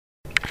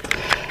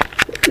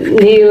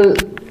Neil,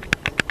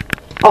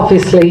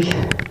 obviously,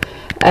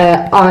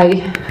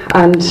 I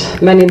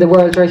and many in the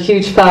world are a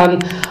huge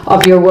fan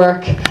of your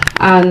work,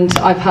 and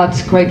I've had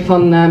great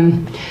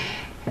fun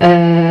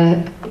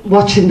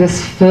watching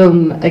this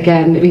film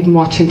again, even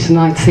watching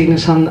tonight, seeing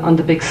it on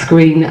the big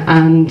screen,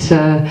 and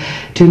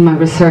doing my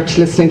research,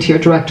 listening to your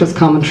director's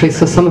commentary,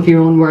 so some of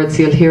your own words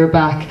you'll hear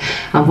back.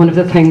 And one of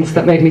the things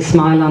that made me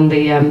smile on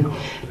the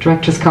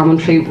director's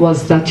commentary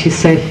was that you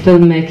say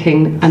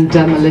filmmaking and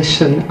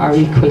demolition are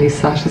equally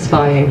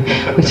satisfying,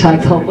 which I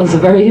thought was a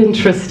very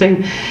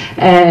interesting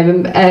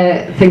thing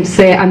to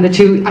say, and that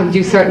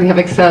you certainly have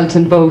excelled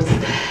in both.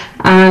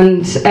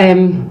 And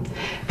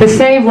they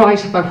say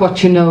write about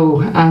what you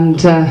know, and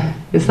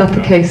is that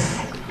the case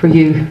for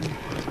you?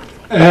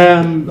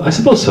 I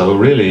suppose so,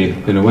 really,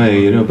 in a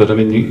way, you know. But I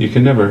mean, you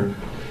can never,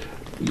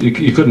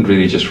 you couldn't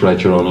really just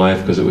write your own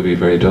life, because it would be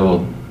very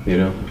dull, you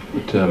know.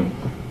 But,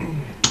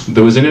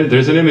 there's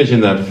an image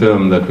in that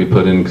film that we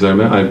put in, because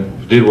I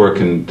did work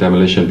in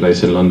demolition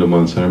place in London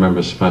once, and I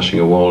remember smashing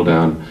a wall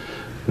down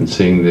and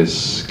seeing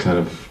this kind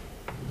of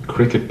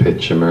cricket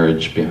pitch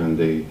emerge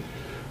behind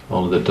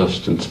all of the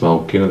dust and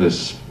smoke, you know,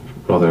 this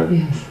rather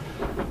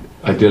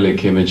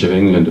idyllic image of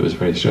England. It was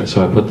very strange,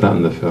 so I put that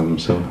in the film.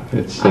 So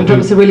it's. I thought it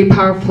was really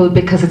powerful,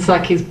 because it's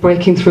like he's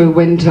breaking through a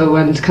window,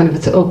 and kind of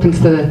it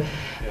opens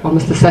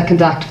almost the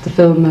second act of the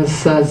film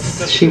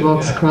as she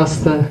walks across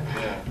the.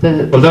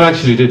 Well, that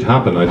actually did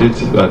happen. I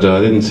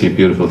didn't see a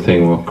beautiful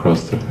thing walk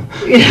across the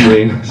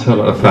screen. I saw a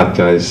lot of fat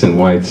guys in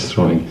whites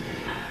throwing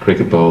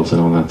cricket balls and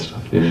all that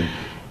stuff. You know.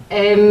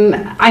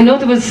 I know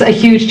there was a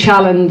huge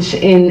challenge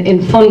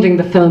in funding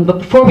the film, but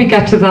before we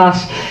get to that,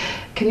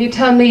 can you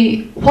tell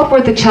me what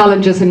were the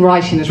challenges in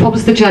writing it? What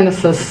was the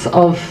genesis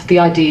of the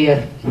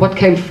idea? What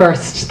came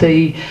first,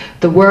 the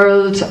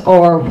world,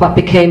 or what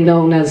became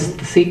known as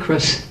the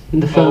secret in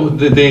the film?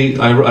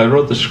 I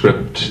wrote the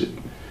script.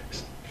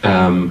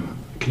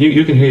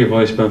 You can hear your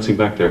voice bouncing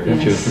back there, can't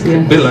you? Yes.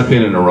 A bit like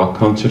being in a rock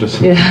concert or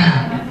something.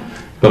 Yeah.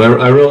 But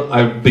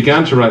I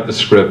began to write the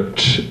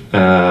script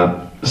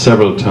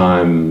several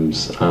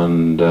times,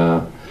 and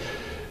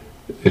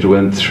it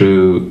went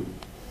through.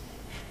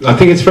 I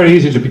think it's very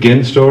easy to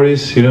begin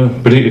stories, you know,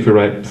 particularly if you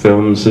write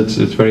films. It's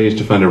very easy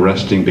to find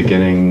arresting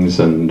beginnings,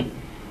 and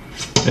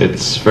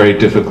it's very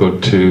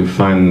difficult to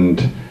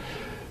find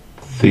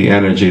the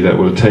energy that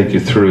will take you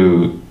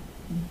through,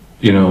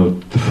 you know,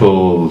 the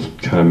full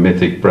kind of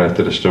mythic breadth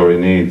that a story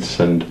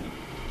needs. And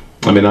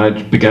I mean, I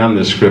began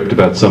this script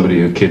about somebody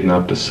who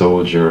kidnapped a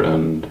soldier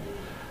and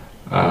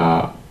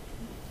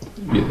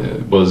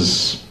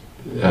was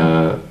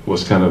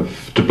kind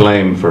of to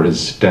blame for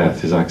his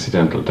death, his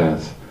accidental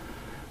death.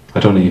 I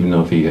don't even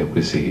know if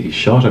he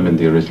shot him in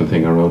the original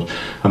thing I wrote.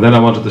 And then I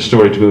wanted the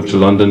story to move to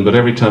London, but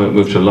every time it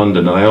moved to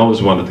London, and I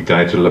always wanted the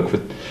guy to look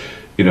with,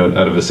 you know,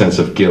 out of a sense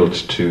of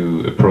guilt,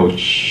 to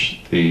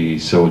approach the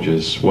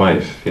soldier's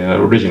wife. Yeah,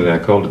 originally I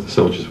called it the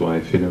soldier's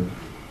wife, you know.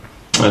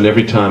 And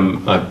every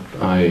time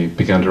I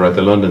began to write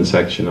the London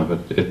section of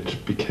it,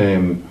 it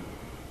became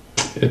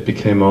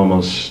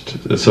almost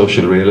a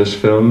social realist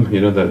film, you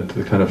know,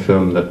 the kind of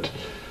film that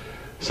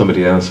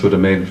somebody else would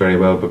have made very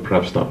well, but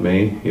perhaps not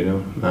me, you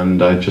know.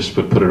 And I just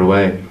would put it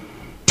away.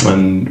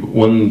 And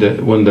one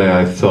day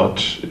I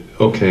thought,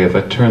 okay, if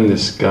I turn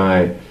this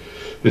guy,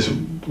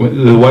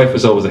 the wife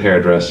was always a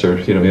hairdresser,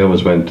 you know, he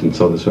always went and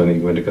saw this when he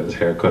went to get his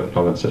hair cut and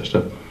all that sort of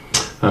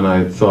stuff. And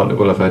I thought,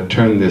 well, if I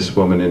turn this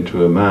woman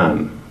into a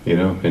man, you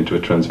know, into a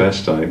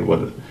transvestite,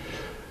 what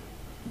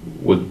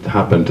would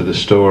happen to the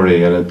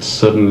story? And it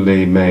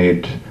suddenly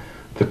made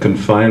the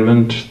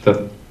confinement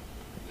that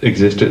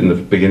existed in the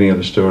beginning of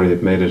the story,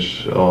 it made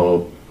it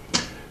all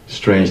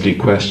strangely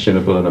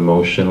questionable and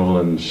emotional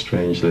and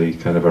strangely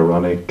kind of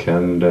ironic,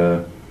 and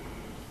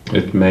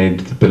it made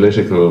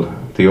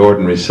the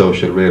ordinary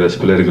social realist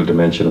political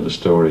dimension of the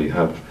story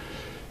have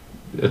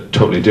a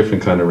totally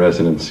different kind of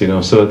resonance, you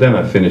know. So then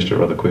I finished it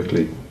rather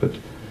quickly. But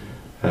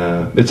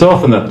it's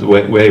often that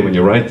way when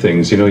you write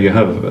things, you know, you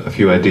have a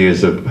few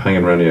ideas that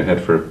hanging around in your head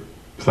for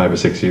 5 or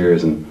 6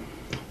 years, and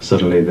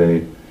suddenly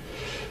they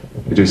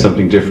do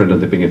something different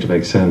and they begin to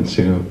make sense,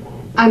 you know.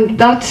 And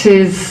that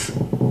is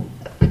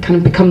kind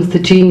of becomes the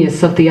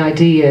genius of the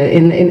idea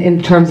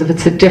in terms of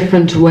it's a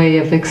different way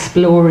of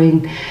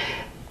exploring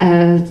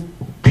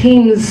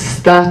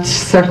themes that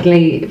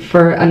certainly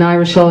for an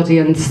Irish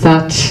audience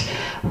that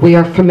we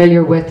are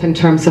familiar with in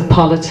terms of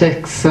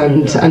politics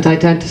and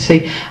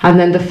identity. And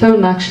then the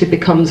film actually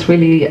becomes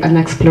really an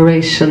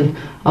exploration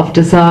of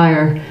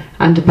desire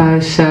and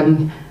about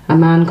a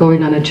man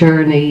going on a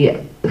journey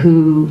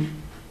who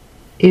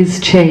is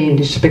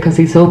changed because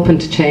he's open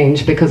to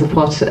change because of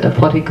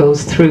what he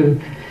goes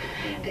through.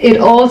 It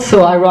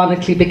also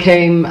ironically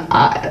became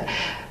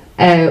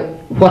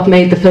what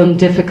made the film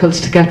difficult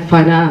to get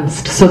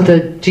financed, so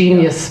the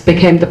genius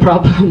became the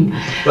problem.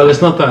 Well,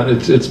 it's not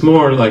that, it's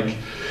more like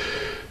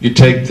you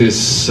take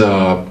this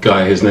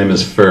guy, his name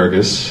is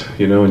Fergus,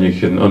 you know, and you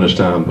can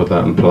understand what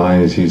that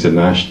implies. He's a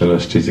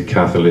nationalist, he's a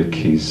Catholic,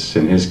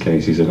 in his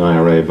case he's an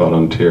IRA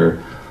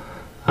volunteer,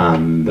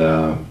 and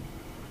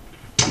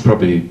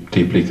probably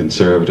deeply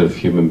conservative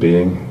human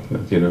being.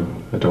 You know,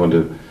 I don't want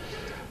to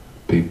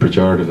be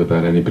pejorative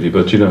about anybody,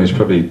 but you know, he's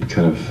probably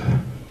kind of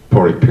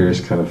Porrick Pierce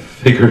kind of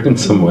figure in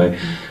some way.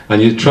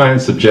 And you try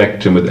and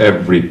subject him with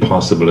every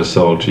possible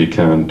assault you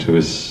can to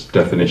his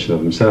definition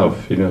of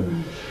himself, you know.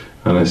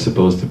 And I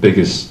suppose the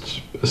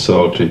biggest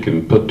assault you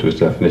can put to his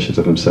definitions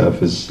of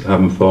himself is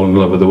having fallen in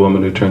love with a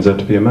woman who turns out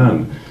to be a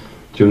man.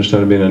 Do you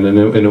understand what I mean?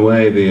 And in a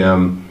way, the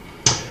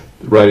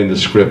writing the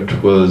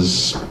script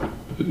was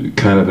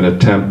kind of an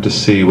attempt to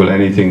see, will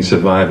anything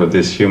survive of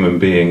this human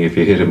being if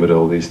you hit him with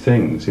all these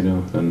things, you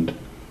know? And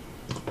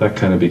that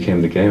kind of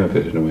became the game of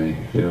it in a way,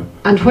 you know.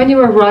 And when you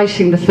were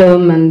writing the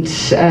film and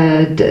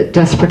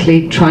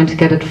desperately trying to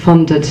get it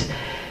funded,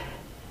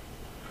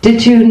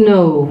 did you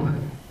know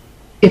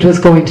it was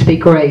going to be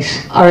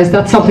great? Or is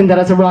that something that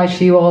as a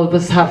writer you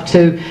always have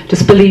to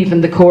just believe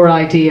in the core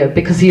idea,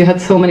 because you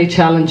had so many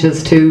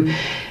challenges to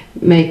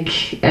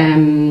make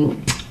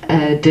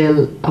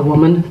Dill a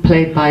woman,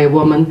 played by a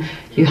woman.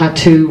 You had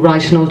to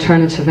write an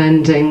alternative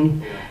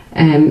ending,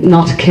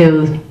 not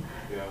kill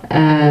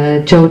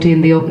Jodie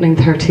in the opening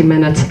 30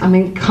 minutes. I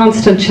mean,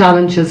 constant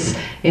challenges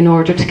in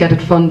order to get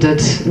it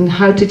funded. And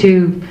how did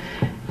you...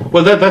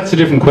 Well, that's a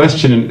different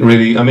question,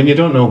 really. I mean, you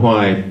don't know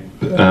why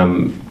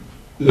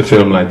a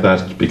film like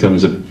that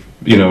becomes a,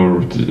 you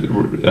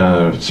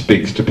know,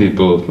 speaks to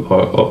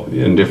people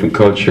in different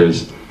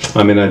cultures.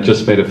 I mean, I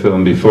just made a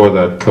film before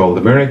that called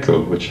The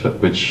Miracle, which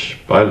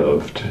I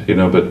loved, you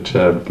know, but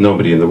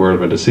nobody in the world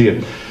went to see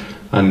it.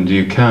 And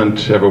you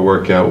can't ever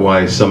work out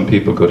why some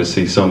people go to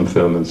see some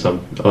film and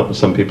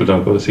some people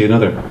don't go to see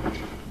another.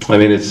 I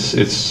mean,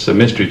 it's a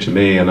mystery to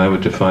me, and I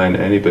would defy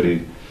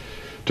anybody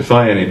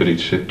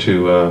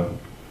to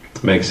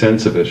make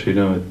sense of it. You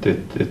know,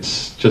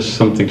 it's just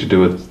something to do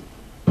with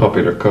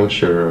popular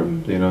culture, or,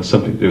 you know,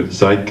 something to do with the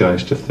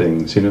zeitgeist of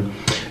things. You know,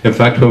 in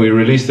fact, when we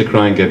released The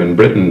Crying Game in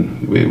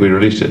Britain, we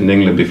released it in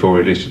England before we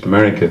released it in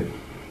America,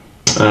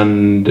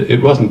 and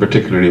it wasn't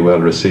particularly well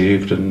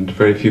received, and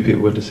very few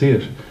people went to see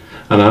it.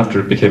 And after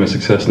it became a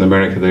success in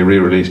America, they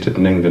re-released it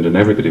in England, and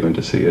everybody went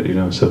to see it. You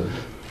know, so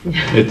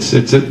it's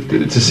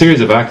a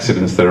series of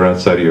accidents that are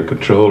outside of your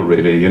control,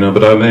 really. You know,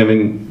 but I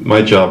mean,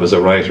 my job as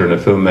a writer and a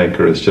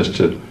filmmaker is just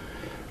to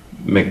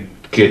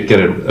get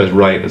it as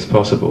right as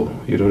possible.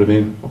 You know what I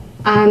mean?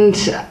 And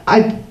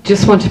I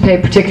just want to pay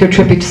a particular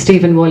tribute to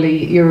Stephen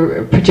Woolley,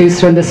 your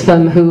producer in this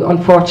film, who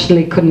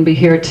unfortunately couldn't be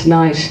here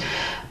tonight.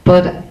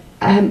 But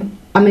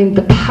I mean,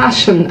 the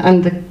passion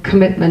and the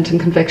commitment and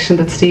conviction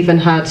that Stephen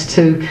had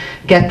to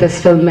get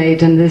this film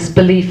made, and this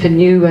belief in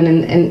you and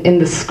in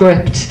the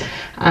script.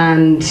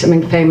 And I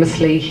mean,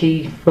 famously,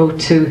 he wrote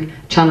to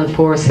Channel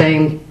 4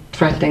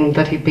 threatening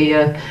that he'd be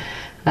a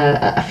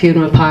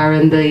funeral pyre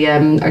in the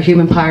or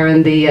human pyre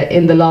in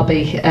the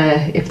lobby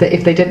if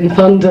they didn't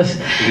fund it.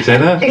 Did he say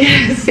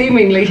that?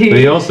 Seemingly. But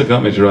he also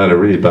got me to write a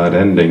really bad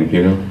ending,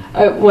 you know.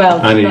 Well,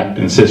 and he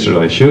insisted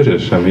I shoot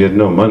it, and we had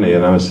no money,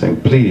 and I was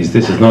saying, please,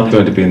 this is not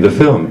going to be in the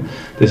film.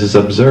 This is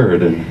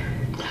absurd. And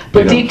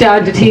but deep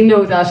down, did he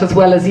know that as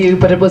well as you?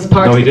 But it was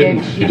part of the game.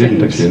 No, he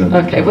didn't actually. No.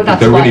 Okay, well, that's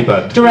They're why really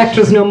bad.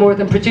 Directors know more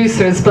than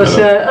producers. But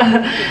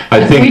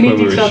I think when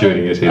we were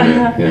shooting it,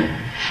 yeah.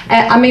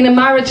 I mean, a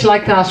marriage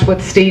like that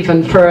with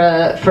Stephen for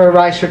a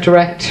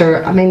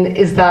writer-director, I mean,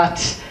 is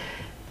that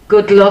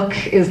good luck?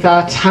 Is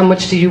that, how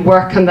much do you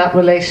work on that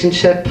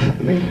relationship? I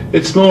mean,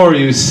 it's more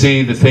you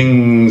see the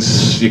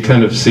things, you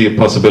kind of see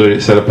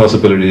a set of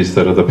possibilities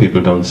that other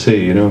people don't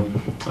see, you know.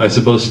 I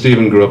suppose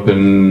Stephen grew up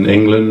in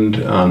England,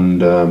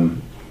 and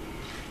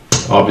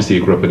obviously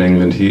he grew up in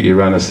England. He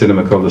ran a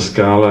cinema called The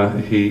Scala.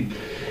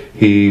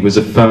 He was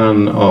a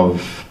fan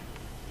of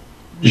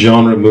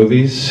genre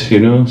movies, you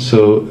know,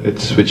 so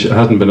which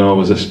hasn't been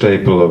always a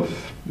staple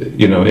of,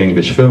 you know,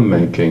 English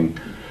filmmaking.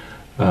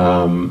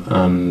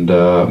 And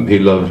he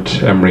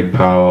loved Emmerich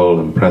Powell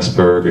and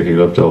Pressburger. He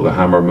loved all the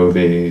Hammer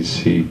movies.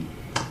 He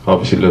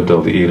obviously loved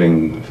all the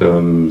Ealing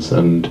films,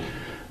 and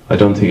I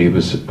don't think he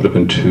would have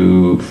been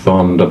too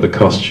fond of the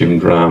costume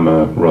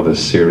drama, rather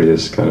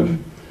serious kind of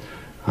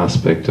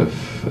aspect of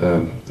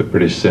the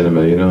British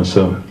cinema, you know.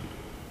 So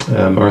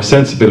our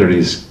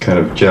sensibilities kind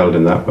of gelled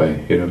in that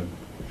way, you know.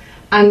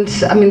 And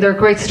I mean, there are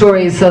great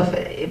stories of,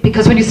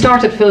 because when you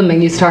started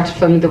filming, there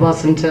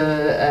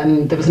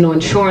was no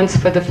insurance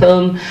for the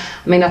film.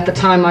 I mean, at the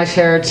time I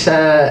shared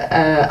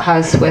a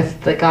house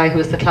with the guy who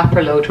was the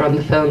clapper loader on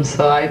the film,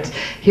 so I'd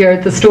hear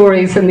the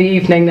stories in the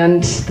evening,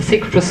 and the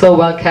secret was so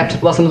well kept.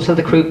 It wasn't until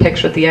the crew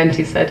picture at the end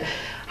he said,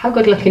 "How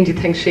good looking do you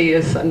think she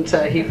is?" And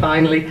he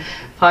finally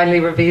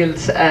revealed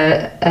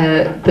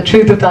the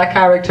truth of that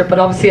character, but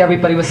obviously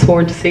everybody was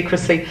sworn to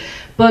secrecy.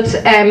 But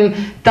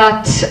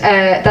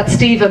that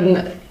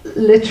Stephen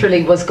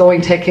literally was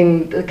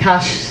taking the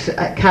cash.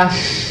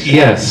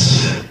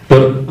 Yes,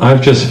 but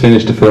I've just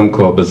finished a film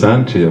called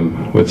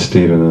Byzantium with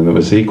Stephen, and it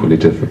was equally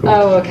difficult.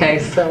 Oh, okay,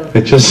 so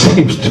it just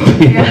seems to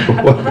be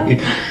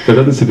there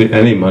doesn't seem to be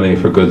any money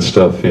for good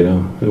stuff, you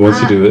know.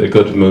 Once you do a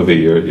good movie,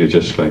 you're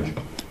just like,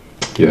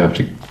 you have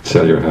to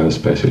sell your house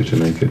basically to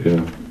make it, you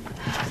know.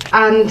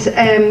 And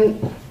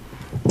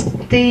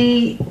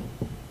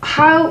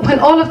how, when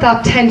all of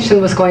that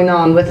tension was going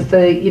on with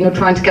the, you know,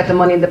 trying to get the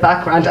money in the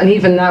background, and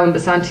even now in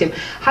Byzantium,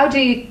 how do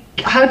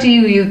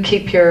you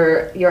keep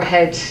your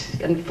head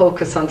and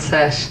focus on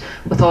set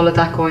with all of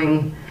that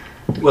going?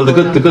 Well,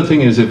 the good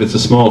thing is, if it's a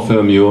small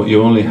film,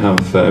 you only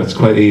have it's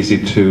quite easy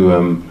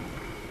to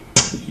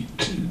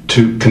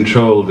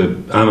control the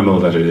animal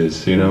that it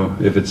is. You know,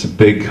 if it's a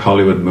big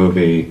Hollywood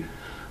movie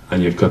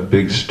and you've got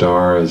big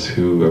stars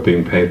who are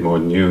being paid more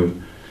than you,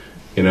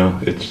 you know,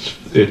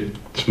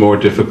 it's more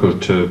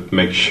difficult to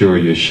make sure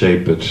you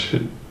shape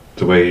it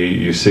the way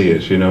you see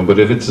it. You know, but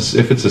if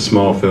it's a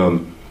small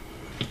film,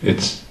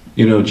 it's,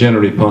 you know,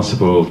 generally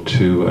possible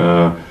to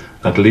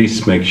at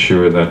least make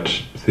sure that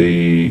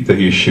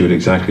you shoot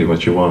exactly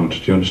what you want.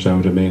 Do you understand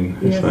what I mean?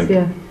 Yes, like,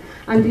 yeah.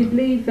 And do you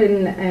believe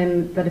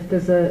in that if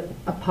there's a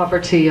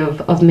poverty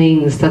of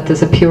means, that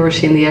there's a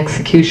purity in the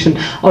execution,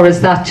 or is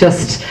that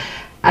just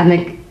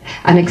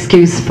an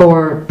excuse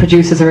for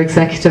producers or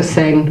executives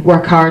saying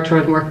work harder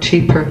and work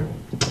cheaper?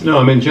 No,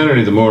 I mean,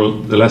 generally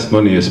the less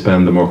money you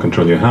spend, the more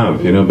control you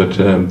have. You know, but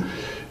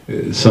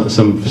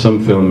some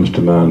films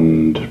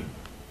demand,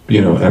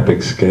 you know,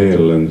 epic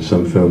scale, and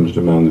some films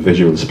demand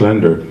visual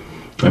splendor.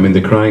 I mean,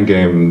 The Crying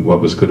Game,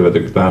 what was good about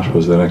that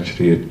was that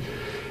actually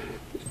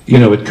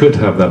it could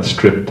have that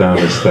stripped down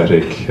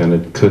aesthetic, and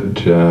it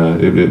could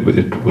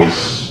it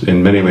was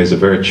in many ways a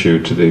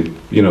virtue to the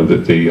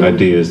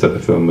ideas that the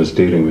film was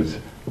dealing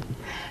with.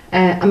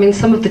 I mean,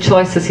 some of the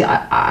choices,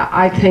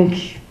 I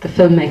think the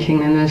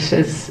filmmaking in it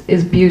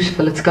is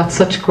beautiful. It's got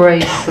such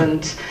grace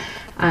and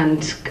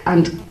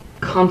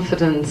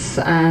confidence,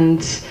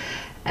 and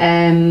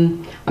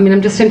I mean,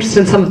 I'm just interested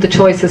in some of the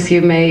choices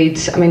you made.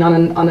 I mean,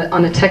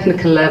 on a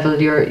technical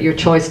level, your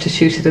choice to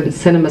shoot it in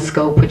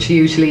CinemaScope, which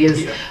usually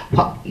is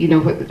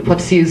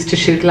what's used to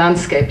shoot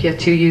landscape,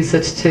 yet you use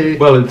it to.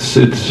 Well,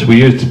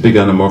 we used big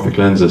anamorphic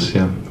lenses,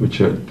 yeah,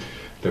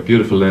 they're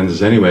beautiful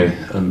lenses anyway,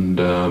 and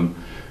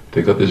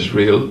they got this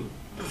real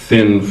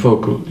thin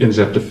focal, you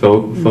have to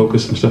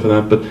focus and stuff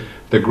like that. But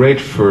they're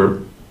great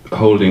for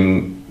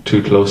holding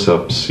two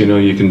close-ups. You know,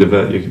 you can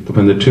develop.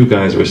 When the two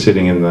guys were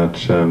sitting in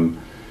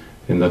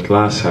that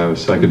glass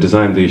house, I could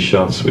design these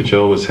shots which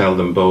always held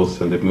them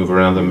both, and they'd move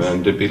around them,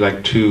 and it'd be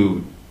like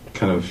two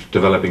kind of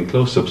developing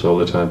close-ups all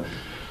the time.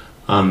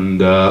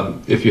 And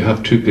if you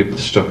have two people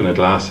stuck in a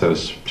glass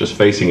house just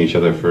facing each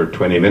other for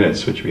 20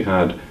 minutes, which we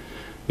had,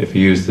 if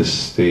you use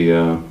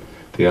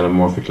the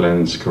anamorphic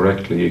lens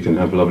correctly, you can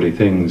have lovely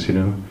things, you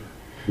know.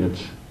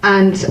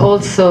 And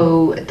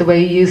also the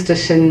way you used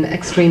it in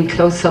extreme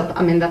close-up.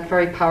 I mean, that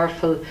very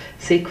powerful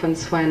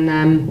sequence when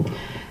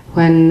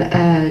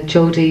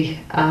Jodie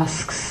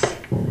asks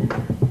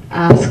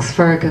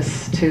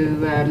Fergus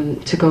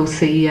to go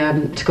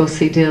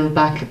see Dill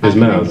back his in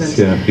mouth. England.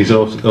 Yeah, he's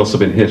also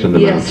been hit in the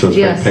mouth, so it's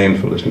very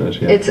painful, isn't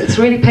it? Yeah. It's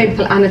really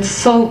painful, and it's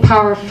so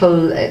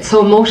powerful. It's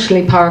so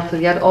emotionally powerful.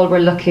 Yet all we're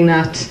looking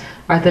at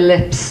are the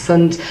lips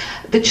and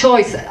the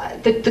choice.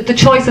 The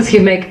choices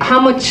you make.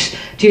 How much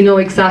do you know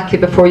exactly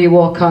before you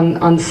walk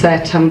on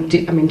set? Do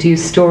you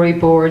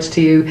storyboard?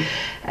 Do you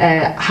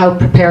how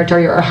prepared are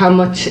you, or how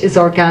much is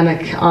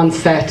organic on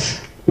set?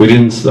 I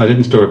didn't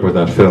storyboard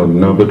that film,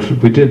 no, but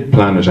we did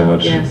plan it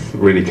out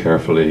really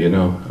carefully, you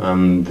know.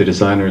 And the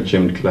designer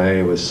Jim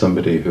Clay was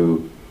somebody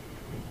who,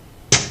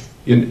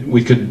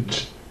 we could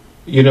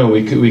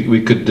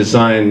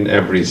design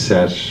every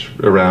set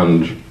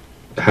around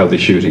how the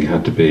shooting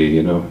had to be,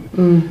 you know.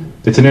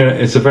 It's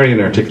a very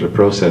inarticulate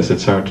process.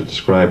 It's hard to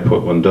describe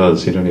what one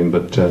does, you know what I mean.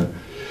 But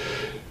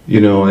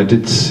I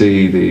did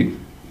see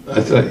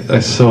I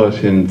saw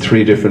it in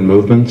 3 different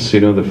movements.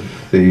 You know,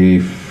 the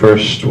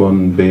first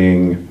one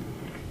being,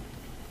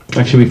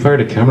 actually we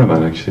fired a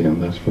cameraman actually on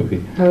that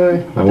movie.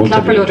 The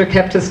clapper loader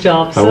kept his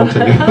job. So.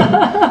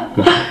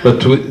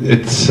 But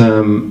it's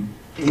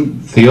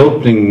the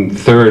opening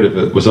third of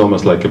it was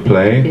almost like a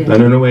play,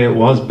 and in a way it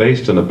was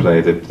based on a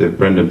play, the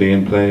Brendan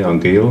Behan play on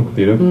Geel,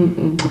 you know,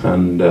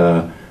 and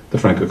the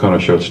Frank O'Connor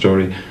short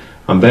story.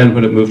 And then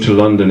when it moved to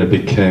London, it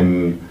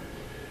became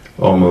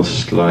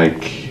almost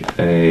like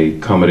a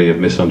comedy of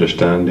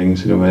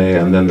misunderstandings in a way,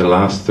 and then the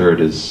last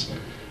third is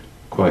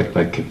quite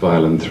like a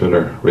violent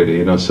thriller, really,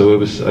 you know. So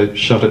I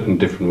shot it in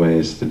different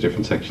ways, the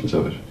different sections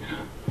of it.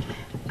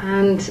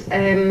 And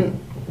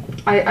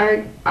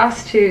I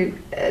asked you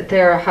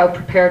there how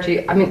prepared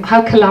you. I mean,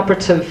 how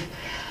collaborative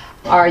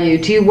are you?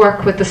 Do you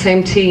work with the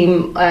same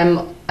team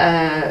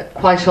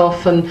quite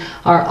often,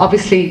 or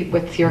obviously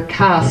with your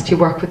cast you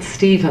work with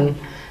Stephen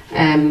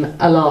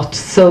a lot?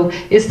 So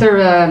is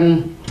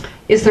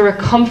there a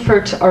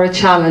comfort or a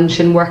challenge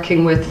in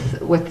working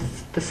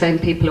with the same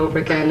people over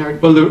again? Or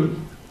well, do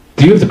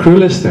you have the crew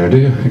list there? Do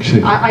you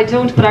actually? I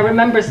don't, but I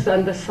remember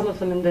and there's some of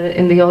them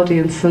in the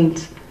audience.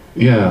 And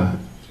yeah,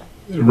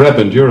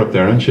 Rebond, you're up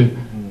there, aren't you?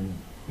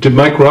 Did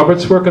Mike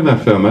Roberts work on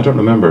that film? I don't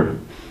remember.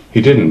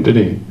 He didn't, did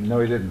he? No,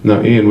 he didn't.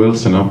 No, Ian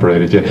Wilson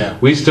operated. Yeah.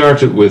 We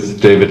started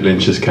with David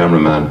Lynch's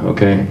cameraman,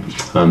 okay,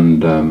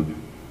 and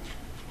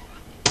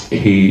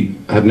he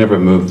had never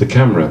moved the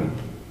camera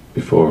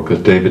before,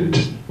 because David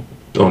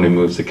only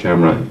moves the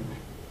camera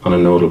on a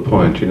nodal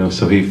point, you know.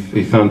 So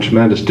he found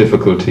tremendous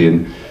difficulty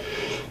in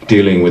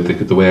dealing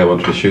with the way I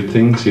wanted to shoot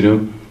things, you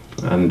know.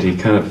 And he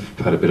kind of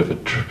had a bit of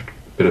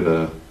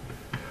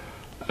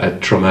a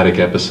traumatic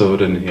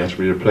episode, and he had to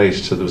be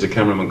replaced. So there was a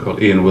cameraman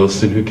called Ian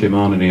Wilson who came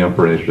on, and he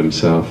operated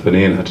himself. And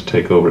Ian had to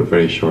take over at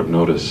very short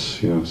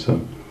notice, you know. So,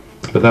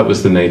 but that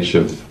was the nature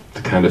of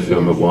the kind of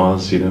film it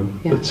was, you know.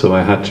 Yeah. But so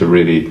I had to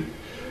really,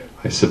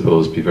 I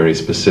suppose, be very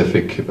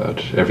specific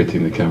about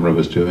everything the camera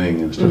was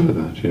doing and stuff like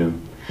that, you know.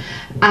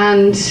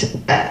 And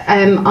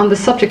on the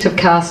subject of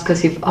cast,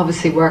 because you've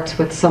obviously worked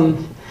with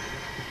some,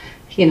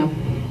 you know,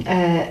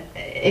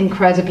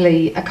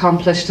 incredibly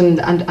accomplished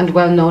and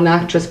well-known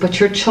actors, but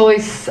your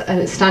choice,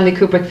 Stanley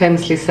Kubrick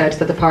famously said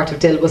that the part of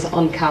Dil was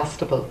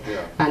uncastable,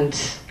 and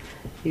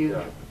you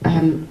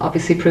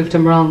obviously proved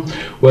him wrong.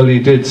 Well, he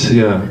did,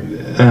 yeah.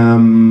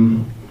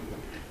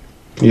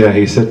 Yeah,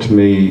 he said to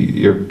me,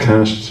 you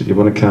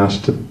want to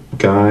cast a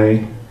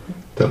guy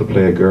that'll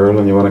play a girl,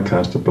 and you want to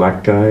cast a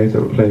black guy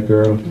that'll play a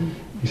girl.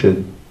 He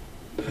said,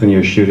 and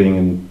you're shooting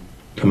in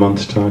a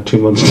month's time, 2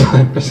 months'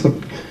 time or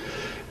something.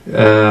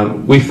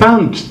 We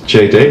found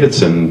Jay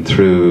Davidson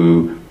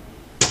through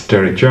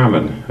Derek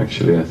Jarman,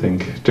 actually, I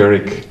think.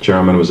 Derek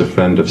Jarman was a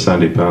friend of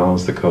Sandy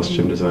Powell's, the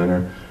costume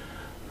designer,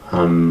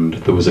 and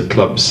there was a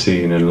club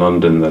scene in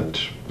London that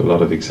a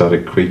lot of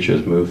exotic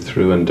creatures moved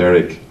through, and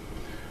Derek,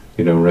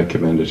 you know,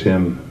 recommended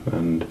him.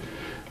 And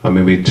I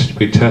mean, we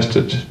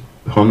tested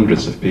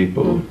hundreds of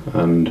people,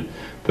 and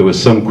there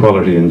was some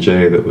quality in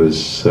Jay that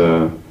was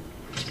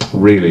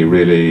really,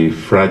 really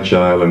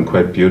fragile and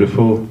quite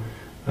beautiful.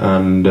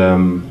 And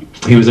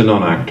he was a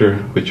non-actor,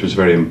 which was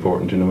very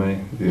important in a way.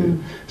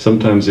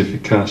 Sometimes if you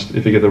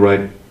get the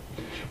right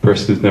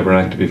person who's never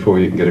acted before,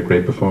 you can get a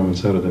great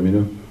performance out of them, you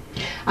know.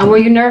 And were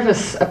you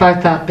nervous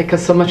about that,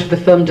 because so much of the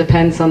film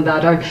depends on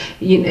that? Or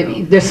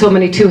there's so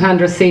many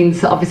two-hander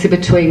scenes, obviously,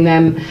 between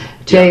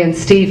Jay and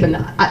Stephen.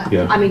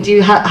 I mean, do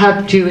you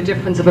have a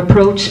difference of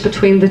approach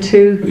between the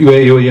two?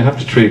 You have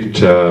to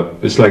treat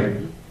it's like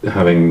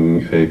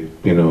having a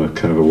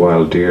kind of a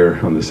wild deer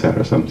on the set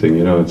or something.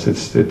 You know,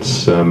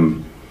 it's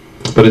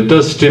but it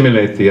does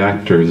stimulate the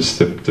actors,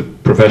 the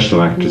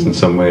professional actors, in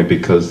some way,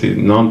 because the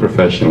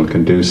non-professional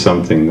can do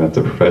something that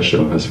the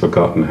professional has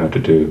forgotten how to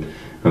do.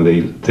 And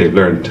they've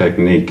learned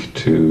technique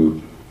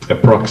to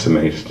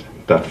approximate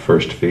that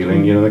first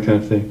feeling, you know, that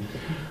kind of thing.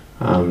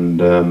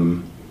 And,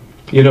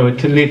 you know, it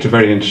can lead to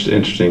very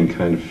interesting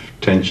kind of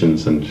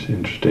tensions and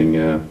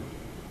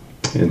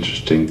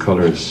interesting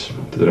colours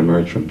that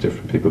emerge from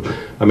different people.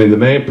 I mean, the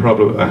main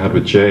problem I had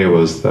with Jay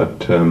was that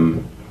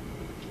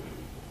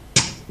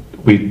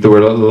there were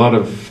a lot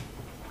of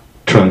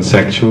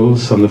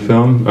transsexuals on the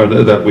film, or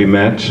that we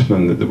met,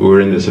 and we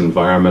were in this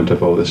environment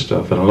of all this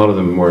stuff, and a lot of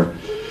them were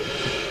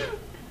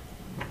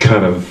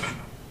kind of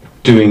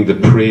doing the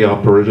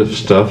pre-operative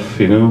stuff,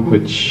 you know,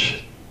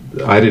 which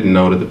I didn't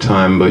know at the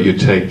time, but you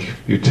take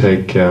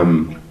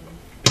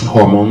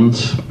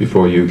hormones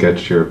before you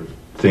get your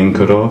thing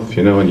cut off,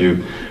 you know, and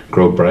you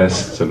grow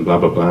breasts and blah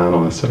blah blah and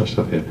all that sort of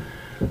stuff, yeah.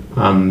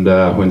 And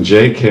when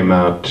Jay came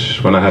out,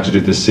 when I had to do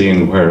the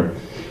scene where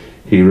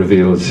he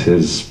reveals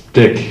his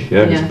dick,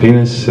 his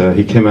penis,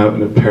 he came out in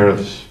with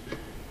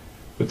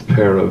a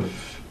pair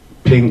of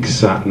pink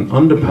satin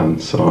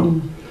underpants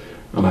on.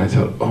 And I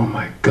thought, oh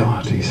my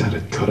God, he's had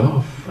it cut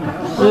off.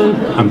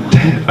 I'm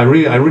dead. I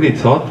really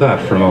thought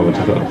that for a moment.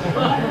 I thought,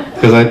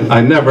 because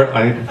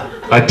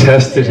I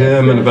tested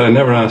him, but I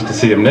never asked to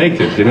see him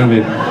naked. You know what I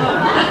mean?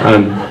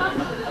 And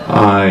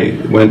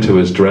I went to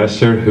his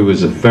dresser, who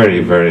was a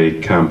very,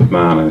 very camp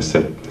man. And I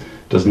said,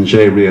 doesn't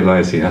Jay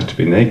realize he has to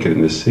be naked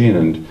in this scene?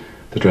 And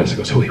the dresser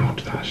goes, oh, he won't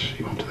do that.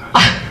 He won't do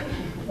that.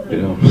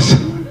 You know.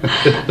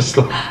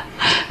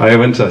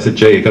 I said,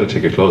 Jay, you got to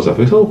take your clothes off.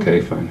 He said,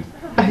 okay, fine.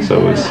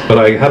 So but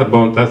I had a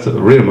moment. That's a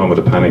real moment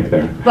of panic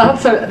there.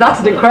 That's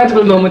an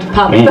incredible moment of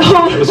panic.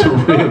 It was a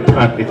real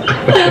panic.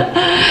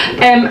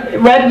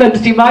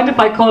 Redmond, do you mind if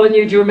I call on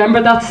you? Do you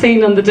remember that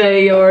scene on the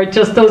day, or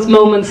just those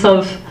moments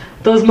of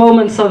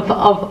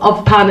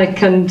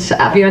panic? And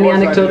have you any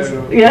anecdotes?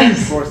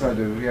 Yes, of course I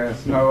do.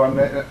 Yes. No,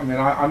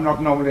 I'm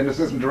not normally an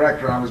assistant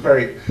director. I was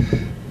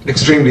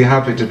extremely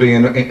happy to be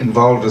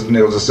involved as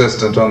Neil's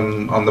assistant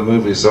on the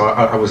movie. So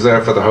I was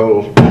there for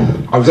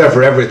I was there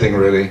for everything,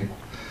 really.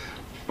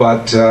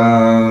 But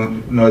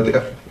no,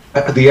 the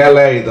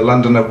LA, the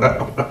London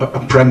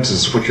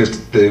Apprentice, which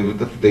is the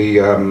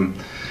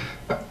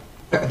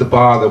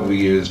bar that we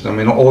used. I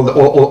mean, all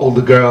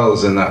the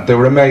girls in that, they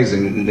were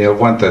amazing. Neil,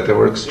 weren't they? They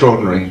were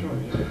extraordinary.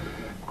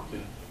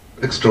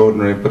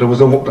 But it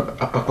was a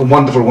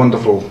wonderful,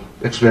 wonderful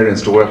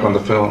experience to work on the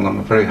film.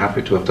 I'm very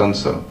happy to have done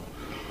so.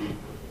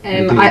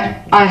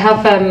 I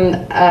have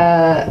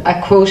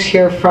a quote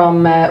here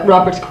from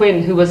Robert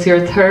Quinn, who was your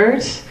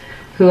third,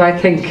 who I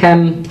think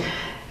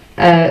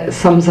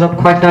sums it up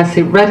quite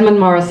nicely. Redmond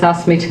Morris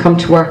asked me to come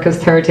to work as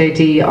third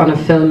AD on a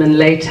film in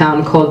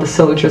Laytown called The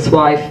Soldier's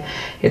Wife.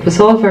 It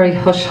was all very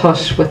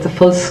hush-hush, with the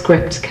full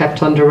script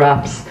kept under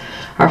wraps.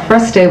 Our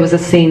first day was a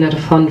scene at a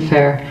fun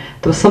fair.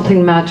 There was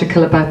something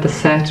magical about the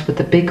set, with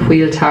the big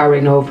wheel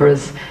towering over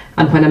us,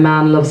 and When a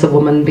Man Loves a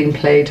Woman being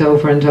played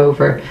over and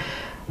over.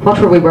 What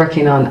were we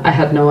working on? I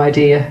had no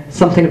idea.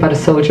 Something about a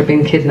soldier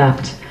being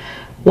kidnapped.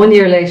 1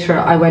 year later,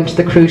 I went to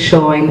the crew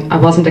showing. I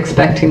wasn't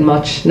expecting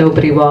much.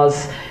 Nobody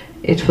was.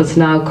 It was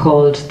now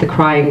called The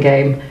Crying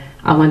Game.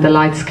 And when the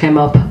lights came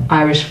up,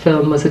 Irish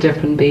film was a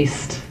different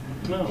beast.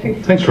 Oh,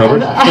 thanks,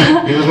 Robert.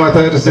 He was my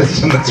third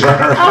assistant. That's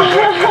right.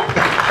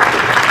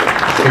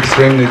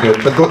 Extremely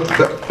good. But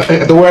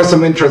there were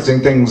some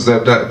interesting things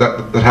that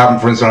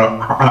happened. For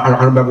instance,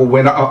 I remember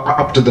when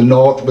up to the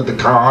north with the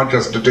car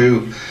just to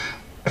do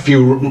a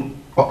few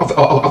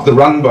of the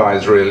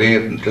run-bys, really,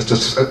 and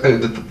just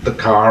the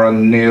car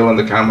and Neil and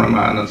the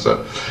cameraman and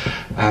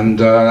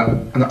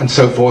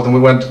so forth. And we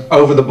went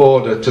over the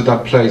border to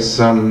that place.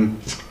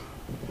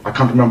 I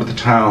can't remember the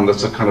town.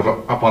 That's a kind of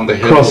up on the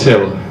hill. Cross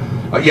Hill.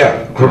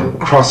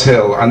 Cross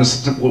Hill, and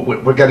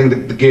we're getting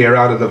the gear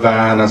out of the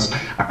van,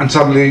 and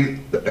suddenly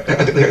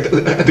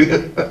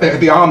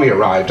the army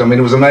arrived. I mean,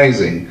 it was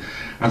amazing,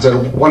 and said,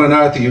 "What on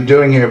earth are you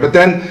doing here?" But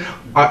then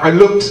I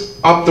looked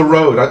up the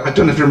road. I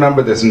don't know if you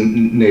remember this,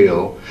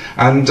 Neil,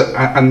 and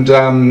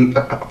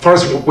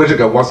Forrest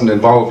Whitaker wasn't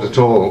involved at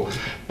all,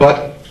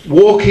 but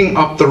walking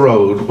up the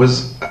road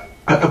was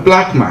a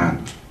black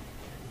man.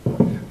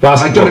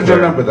 I don't know if you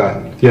remember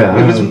that. Yeah,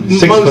 it was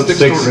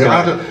 6'6"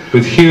 guy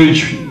with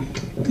huge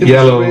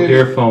yellow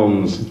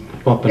earphones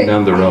popping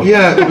down the road.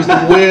 Yeah, it was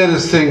the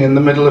weirdest thing in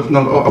the middle of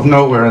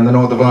nowhere in the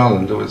north of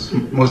Ireland. It was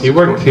most. He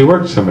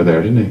worked somewhere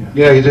there, didn't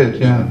he? Yeah, he did.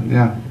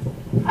 Yeah.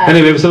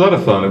 Anyway, it was a lot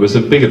of fun. It was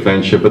a big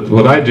adventure. But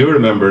what I do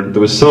remember,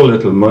 there was so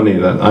little money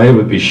that I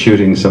would be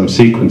shooting some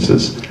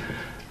sequences,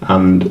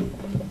 and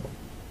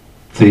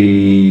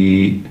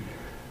the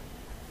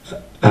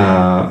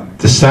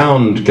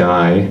sound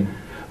guy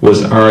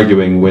was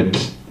arguing with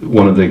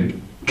one of the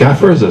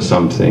gaffers or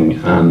something,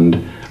 and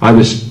I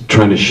was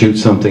trying to shoot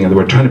something, and they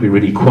were trying to be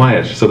really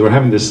quiet, so they were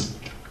having this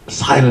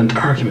silent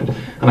argument,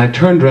 and I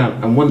turned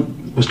around and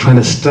one was trying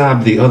to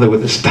stab the other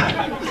with a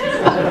stab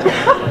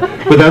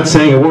without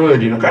saying a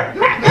word, you know.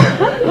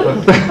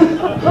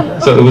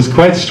 So it was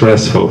quite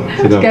stressful,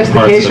 you know. Get to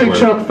the catering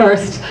truck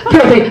first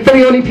for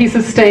the only piece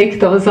of steak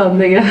that was on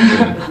the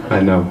yeah,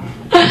 I know.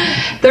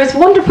 There's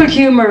wonderful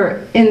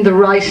humour in the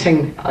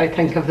writing, I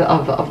think, of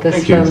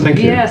this film. Thank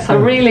you. Yes, I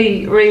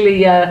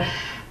really.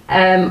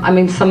 I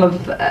mean, some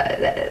of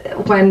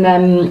when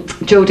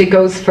Jodie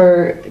goes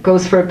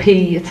for a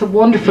pee, it's a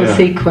wonderful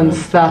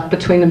sequence that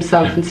between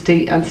himself and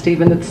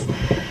Stephen. It's.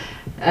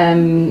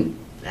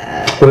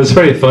 But it's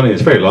very funny.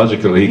 It's very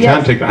logical. He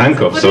can't take the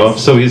handcuffs off,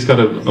 so he's got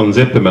to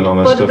unzip him and all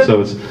that stuff.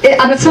 So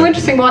it's so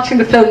interesting watching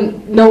the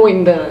film,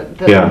 knowing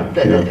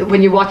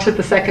when you watch it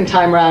the second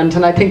time around.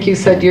 And I think you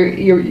said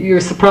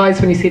you're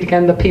surprised when you see it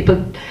again that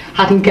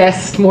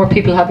more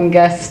people hadn't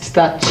guessed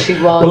that she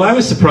was. Well, I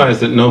was surprised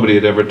that nobody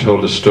had ever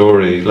told a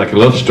story like a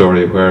love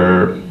story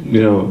where,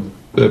 you know,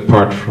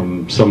 apart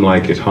from Some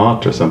Like It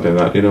Hot or something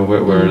like that, you know,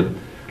 where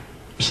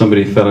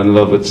somebody fell in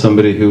love with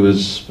somebody who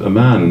was a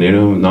man, you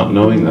know, not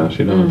knowing that,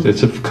 you know.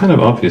 It's a kind of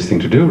obvious thing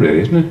to do,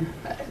 really, isn't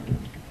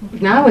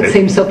it? Now it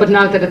seems so, but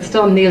now that it's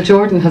done, Neil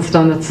Jordan has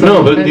done it. So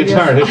no, but in the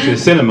entire history of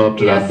cinema up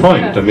to that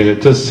point, I mean,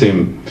 it does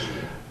seem,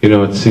 you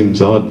know, it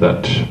seems odd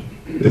that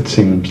it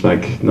seems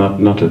like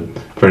not a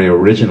very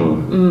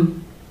original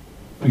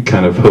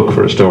kind of hook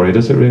for a story,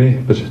 does it really?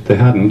 But they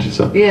hadn't,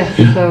 so. Yes,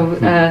 so,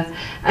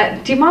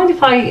 do you mind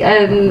if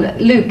I,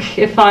 Luke,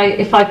 if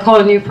I call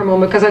on you for a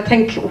moment, because I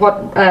think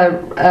what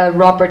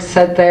Robert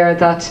said there,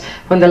 that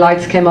when the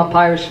lights came up,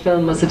 Irish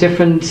film was a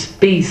different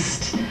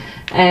beast.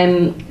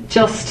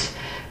 Just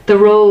the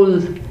role,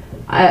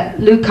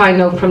 Luke, I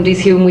know from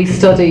DC when we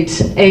studied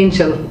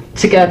Angel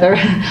together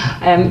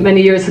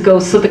many years ago,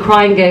 so The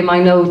Crying Game, I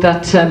know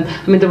that,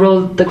 I mean, the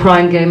role The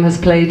Crying Game has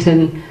played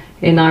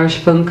in Irish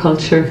film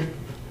culture.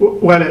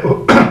 Well,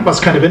 what's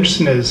kind of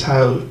interesting is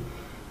how,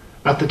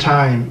 at the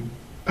time,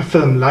 a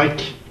film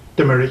like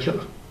The Miracle,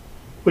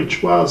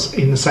 which was,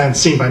 in a sense,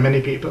 seen by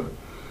many people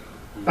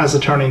as a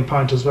turning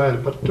point as well,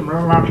 but the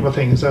remarkable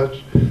thing is that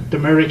The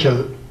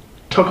Miracle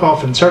took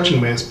off in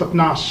certain ways, but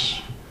not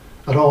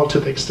at all to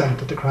the extent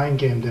that The Crying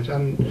Game did.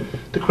 And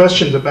the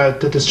questions about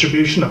the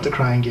distribution of The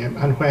Crying Game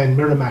and when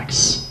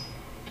Miramax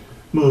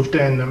moved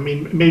in, I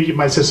mean, maybe you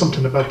might say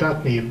something about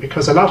that, Neil,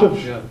 because a lot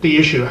of the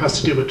issue has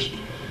to do with,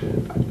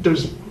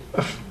 there's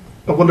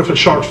a wonderful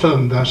short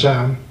film that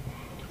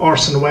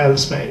Orson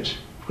Welles made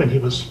when he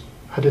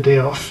had a day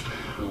off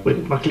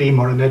with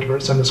McLemore and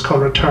Edwards, and it's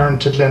called Return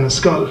to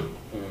Glenaskul,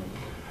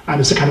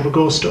 and it's a kind of a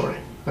ghost story,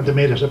 and they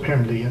made it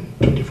apparently in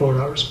 24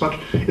 hours. But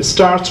it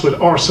starts with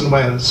Orson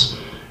Welles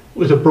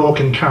with a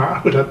broken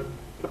car, with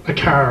a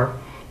car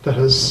that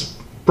has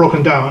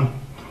broken down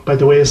by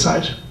the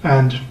wayside,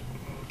 and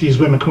these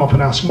women come up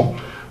and ask him,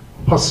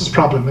 "What's his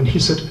problem?" And he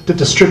said, "The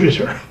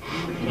distributor."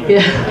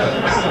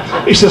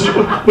 Yeah. He says,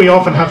 we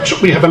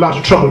have a lot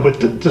of trouble with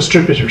the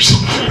distributors.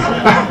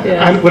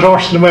 And with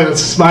Orson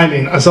Welles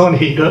smiling as only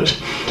he could.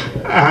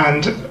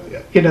 And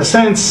in a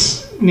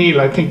sense,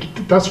 Neil, I think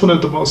that's one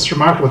of the most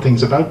remarkable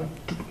things about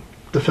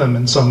the film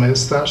in some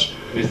ways, that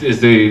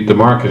Is the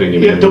marketing, you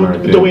mean, Yeah, in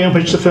America? the way in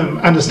which the film,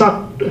 and it's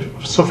not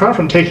so far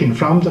from taking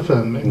from the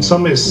film. In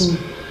some ways,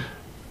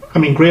 I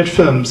mean, great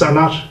films are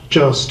not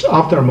just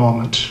of their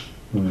moment,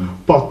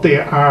 but they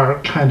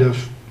are kind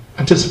of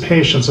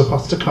anticipations of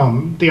what's to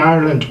come. The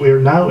Ireland we're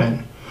now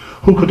in,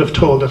 who could have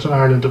told that an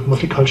Ireland of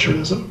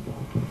multiculturalism,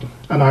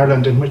 an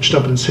Ireland in which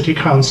Dublin City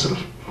Council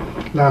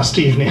last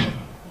evening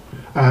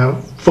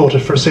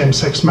voted for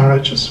same-sex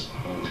marriages?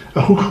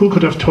 Who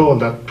could have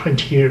told that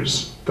 20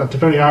 years, that the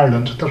very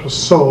Ireland that was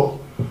so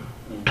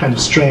kind of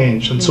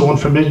strange and so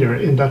unfamiliar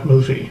in that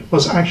movie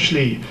was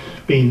actually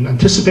being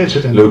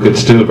anticipated in... Look, it's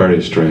still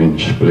very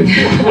strange, believe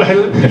me.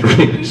 Well,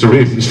 it's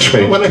really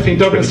strange. well, I think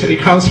Dublin City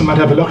Council might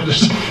have a look at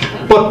it.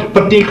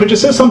 But Neil, could you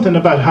say something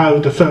about how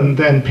the film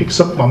then picks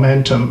up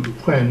momentum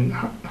when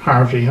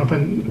Harvey,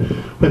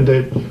 when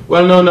the...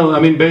 Well, no, I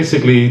mean,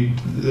 basically,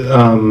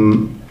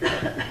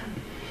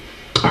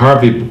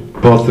 Harvey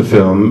bought the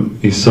film,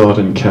 he saw it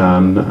in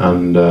Cannes,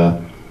 and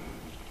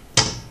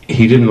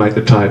he didn't like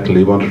the title.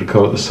 He wanted to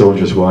call it The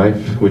Soldier's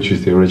Wife, which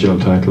is the original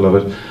title of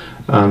it.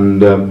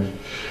 And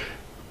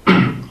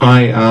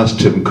I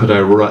asked him,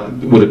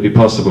 would it be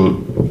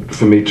possible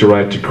for me to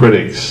write to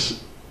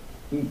critics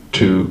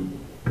to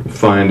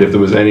find if there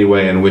was any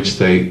way in which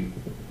they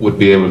would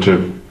be able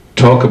to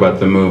talk about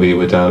the movie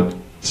without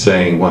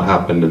saying what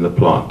happened in the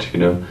plot, you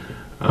know.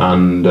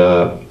 And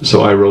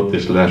so I wrote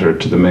this letter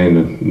to the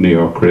main New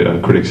York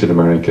critics in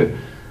America,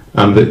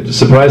 and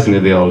surprisingly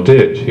they all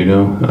did, you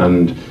know.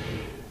 And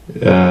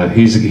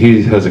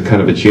he has a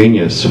kind of a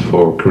genius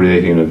for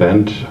creating an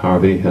event,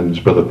 Harvey and his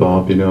brother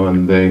Bob, you know,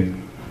 and they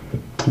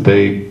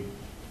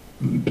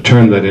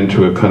turned that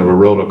into a kind of a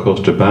roller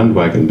coaster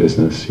bandwagon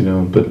business, you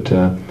know. But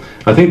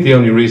I think the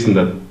only reason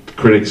that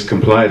critics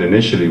complied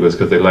initially was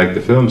because they liked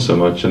the film so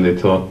much, and they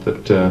thought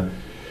that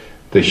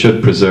they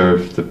should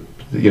preserve the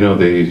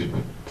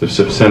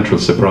central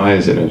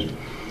surprise in it.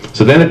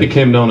 So then it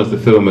became known as the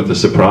film with the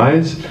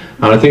surprise.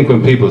 And I think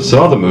when people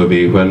saw the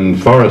movie, when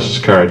Forrest's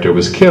character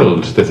was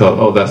killed, they thought,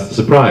 oh, that's the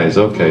surprise,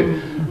 okay,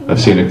 I've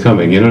seen it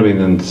coming, you know what I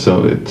mean? And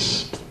so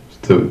it's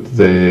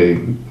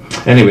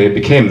anyway, it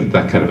became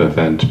that kind of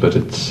event, but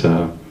it's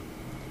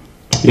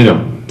you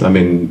know, I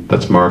mean,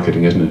 that's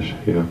marketing, isn't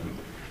it, you know?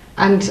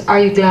 And are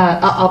you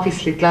glad,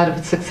 obviously glad of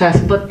its success,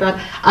 but that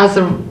as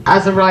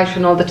a writer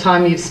and all the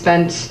time you've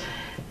spent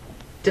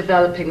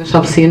developing it,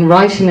 obviously in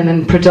writing and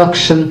in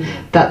production,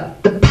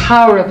 that the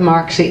power of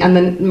marketing and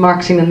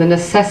the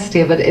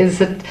necessity of it,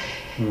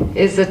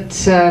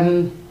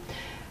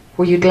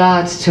 were you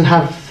glad to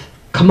have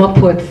come up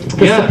with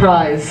the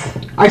surprise,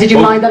 or did you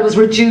mind that it was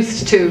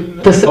reduced to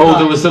the surprise? Oh,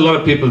 there was a lot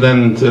of people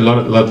then. There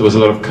was a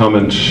lot of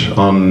comment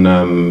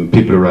on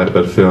people who write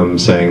about film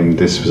saying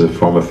this was a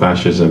form of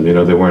fascism. You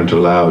know, they weren't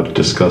allowed to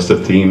discuss the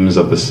themes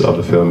of the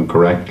film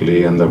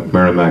correctly, and the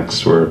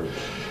Merrimacs were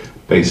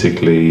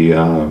basically,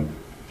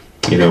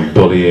 you know,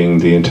 bullying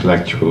the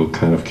intellectual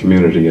kind of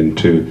community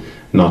into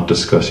not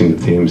discussing the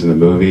themes in the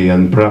movie,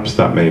 and perhaps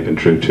that may have been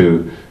true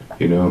too,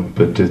 you know.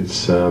 But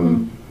it's.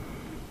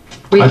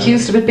 Were you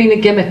accused of it being a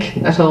gimmick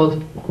at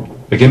all?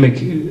 A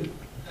gimmick?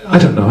 I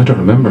don't know. I don't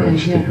remember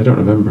actually. Yeah. I don't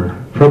remember.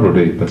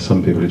 Probably, but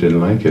some people didn't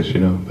like it,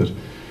 you know. But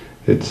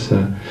it's.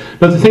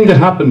 But the thing that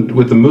happened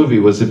with the movie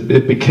was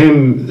it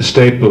became a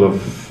staple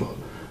of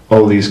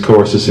all these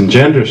courses in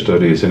gender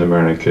studies in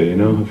America, you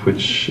know,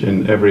 which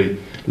in every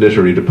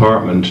literary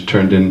department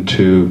turned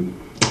into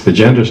the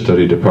gender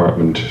study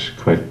department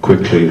quite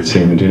quickly, it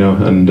seemed, you know,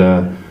 and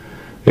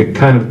it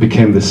kind of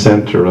became the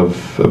center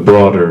of a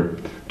broader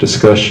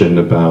discussion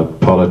about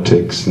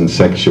politics and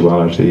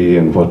sexuality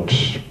and what,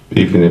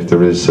 even if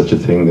there is such a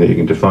thing that you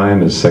can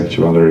define as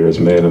sexuality or as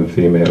male and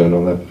female and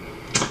all that.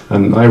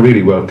 And I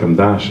really welcomed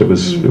that. It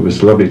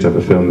was lovely to have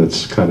a film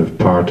that's kind of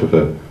part of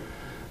a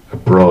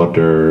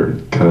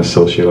broader kind of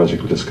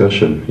sociological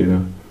discussion, you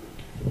know.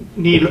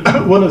 Neil,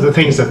 one of the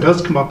things that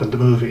does come up in the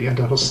movie and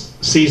that was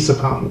seized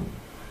upon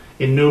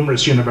in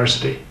numerous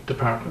university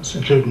departments,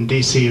 including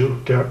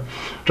DCU,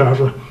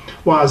 Dearbhla,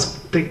 was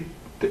the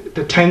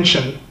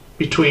tension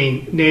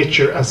between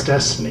nature as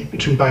destiny,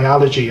 between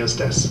biology as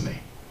destiny,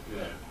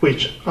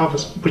 which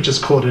is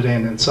coded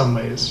in some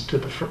ways to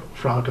the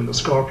frog and the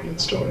scorpion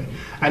story.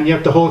 And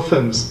yet the whole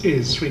film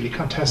is really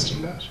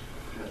contesting that,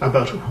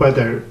 about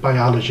whether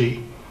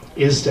biology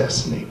is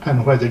destiny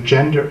and whether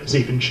gender is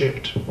even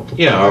shaped.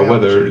 Yeah, or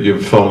whether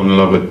you've fallen in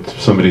love with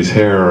somebody's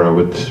hair, or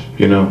with,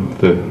 you know,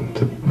 the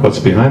what's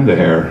behind the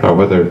hair, or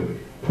whether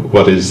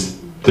what is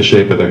the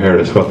shape of their hair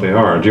is what they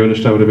are. Do you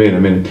understand what I mean? I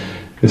mean,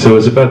 so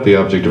it's about the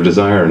object of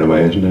desire in a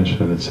way, isn't it?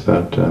 And it's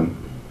about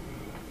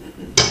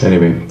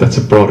anyway, that's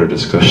a broader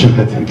discussion,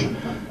 I think.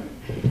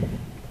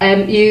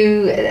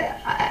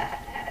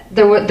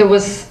 There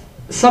was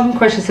some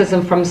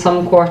criticism from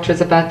some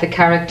quarters about the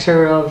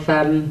character of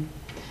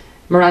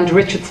Miranda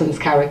Richardson's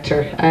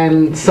character.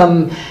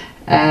 Some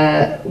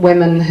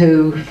women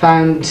who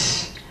found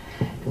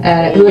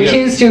who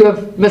accused you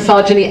of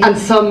misogyny, and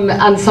some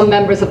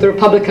members of the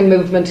Republican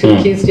movement who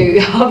accused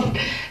you of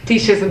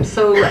fetishism.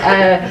 So,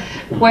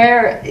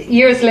 where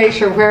years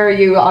later, where are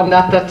you on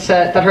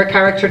that her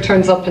character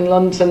turns up in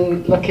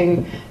London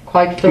looking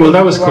quite? Well,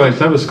 that was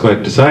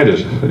quite decided.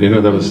 You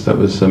know, that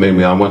was. I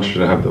mean, I wanted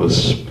to have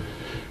those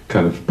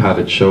kind of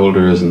padded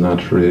shoulders and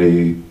that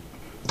really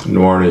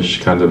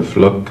noirish kind of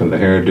look and the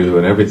hairdo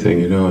and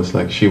everything. You know, it's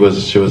like she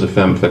was a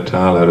femme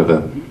fatale out of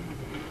a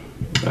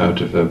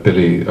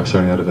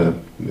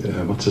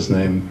what's his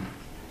name?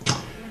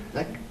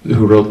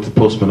 Who wrote The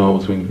Postman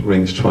Always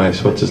Rings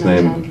Twice? What's his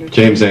name?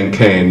 James N.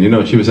 Cain. You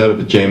know, she was out of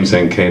a James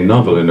N. Cain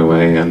novel in a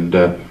way, and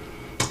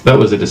that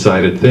was a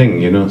decided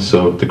thing. You know,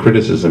 so the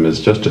criticism is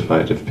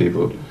justified if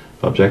people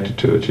objected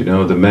to it. You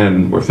know, the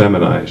men were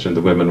feminized and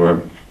the women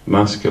were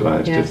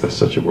masculized, if that's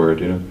such a word.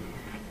 You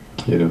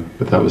know,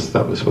 but that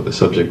was what the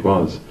subject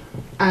was.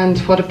 And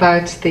what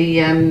about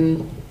the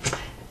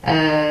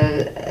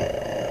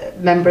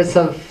members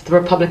of the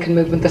Republican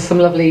movement? There's some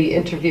lovely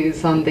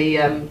interviews on the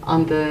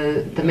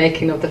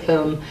making of the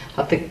film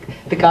of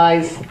the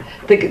guys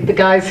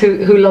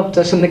who loved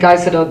it, and the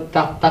guys said, oh,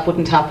 that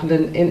wouldn't happen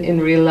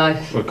in real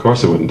life. Well, of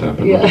course it wouldn't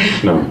happen.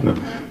 No.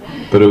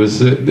 But it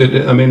was.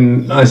 I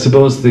mean, I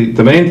suppose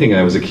the main thing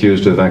I was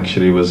accused of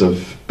actually was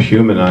of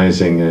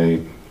humanizing a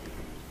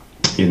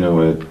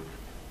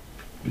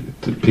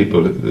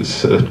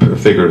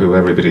figure who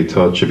everybody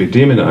thought should be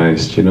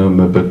demonized. You know,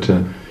 but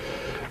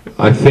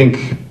I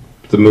think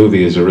the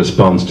movie is a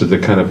response to the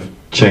kind of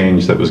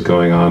change that was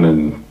going on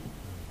in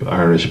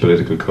Irish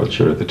political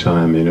culture at the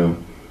time, you know.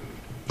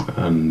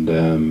 And,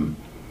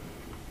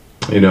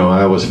 you know,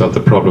 I always felt the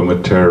problem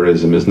with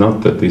terrorism is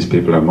not that these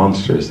people are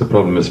monsters. The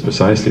problem is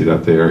precisely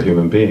that they are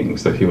human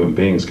beings, that human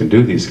beings can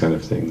do these kind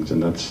of things.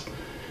 And that's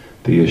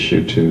the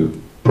issue to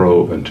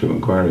probe and to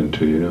inquire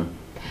into, you know.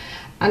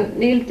 And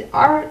Neil,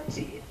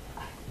 do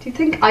you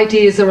think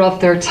ideas are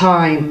of their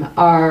time,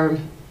 or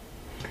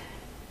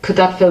could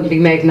that film be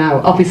made now?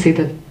 Obviously,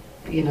 the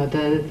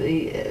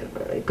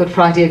Good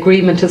Friday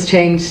Agreement has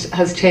changed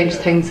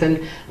things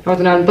in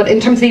Northern Ireland. But in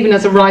terms, even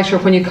as a writer,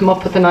 when you come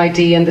up with an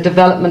idea and the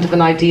development of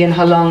an idea and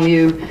how long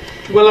you...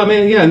 Well, I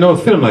mean, yeah, no, a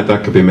film like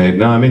that could be made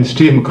now. I mean,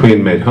 Steve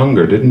McQueen made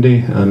Hunger, didn't he?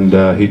 And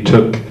he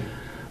took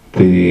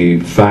the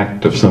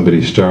fact of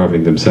somebody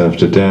starving themselves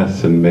to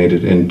death and made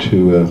it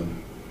into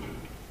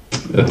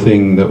a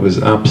thing that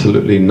was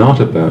absolutely not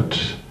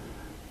about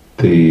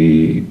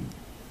the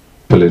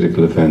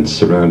political events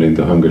surrounding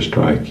the hunger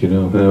strike. You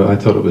know, I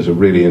thought it was a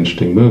really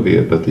interesting movie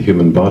about the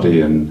human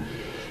body and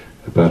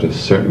about a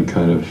certain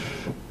kind of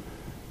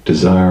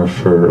desire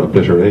for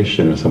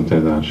obliteration or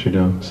something like that. You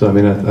know, so I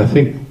mean, I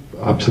think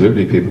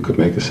absolutely people could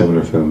make a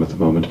similar film at the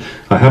moment.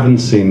 I haven't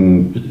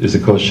seen. Is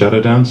it called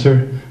Shadow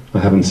Dancer? I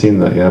haven't seen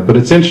that yet. But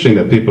it's interesting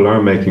that people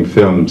are making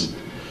films,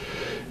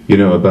 you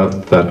know,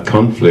 about that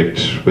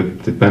conflict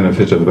with the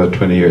benefit of about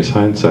 20 years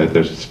hindsight.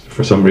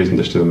 For some reason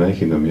they're still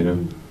making them, you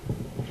know.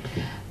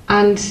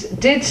 And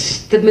did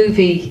the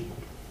movie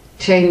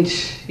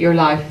change your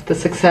life? The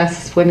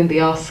success, winning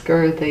the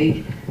Oscar,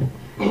 the...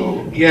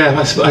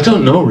 Yeah, I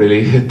don't know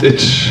really.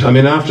 I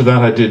mean, after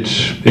that I did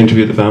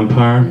Interview the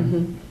Vampire.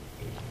 Mm-hmm.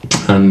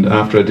 And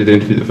after I did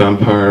Interview the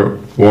Vampire,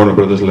 Warner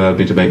Brothers allowed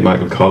me to make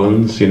Michael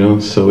Collins, you know,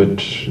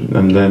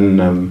 and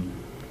then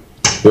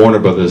Warner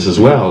Brothers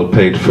as well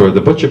paid for The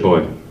Butcher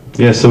Boy.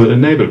 Yeah, so it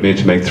enabled me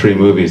to make 3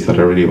 movies that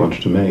I really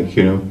wanted to make,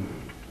 you know.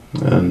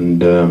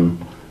 And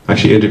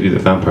actually Interview the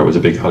Vampire was a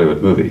big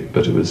Hollywood movie,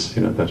 but it was,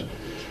 you know, that,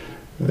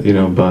 you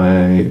know, but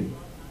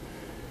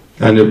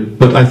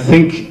I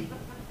think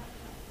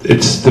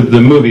it's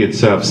the movie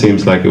itself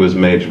seems like it was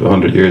made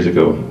 100 years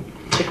ago.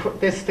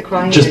 The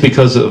crime. Just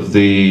because of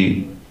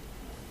the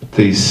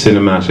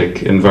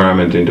cinematic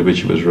environment into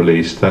which it was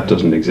released, that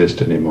doesn't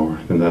exist anymore,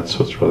 and that's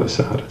what's rather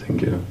sad, I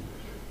think. You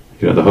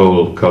know, the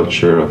whole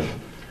culture of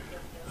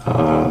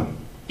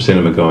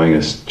cinema going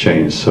has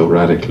changed so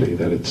radically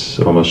that it's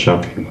almost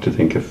shocking to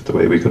think of the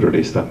way we could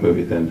release that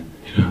movie then.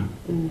 You know.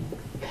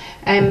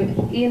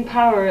 Ian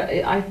Power,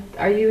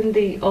 are you in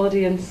the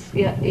audience?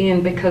 Yeah,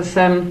 Ian, because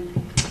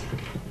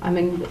I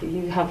mean,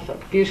 you have a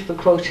beautiful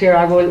quote here.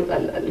 I will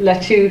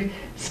let you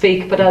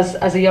speak, but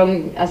as a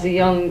young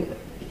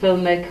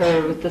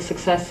filmmaker with the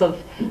success of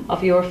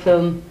your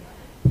film,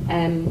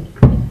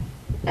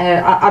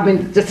 I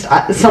mean, just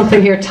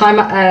something here.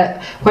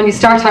 When you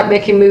start out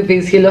making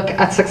movies, you look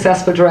at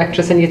successful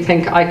directors and you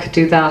think, I could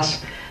do that.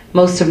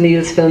 Most of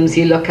Neil's films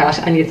you look at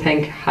and you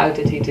think, how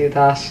did he do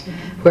that?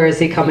 Where is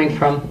he coming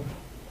from?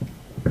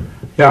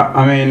 Yeah,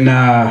 I mean,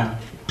 I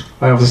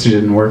obviously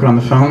didn't work on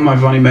the film.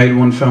 I've only made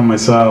one film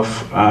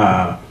myself.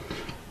 I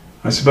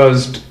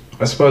suppose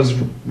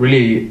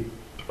really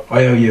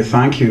I owe you a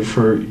thank you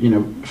for, you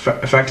know,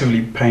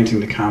 effectively painting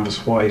the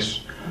canvas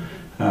white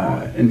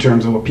in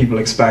terms of what people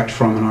expect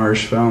from an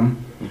Irish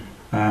film.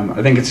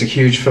 I think it's a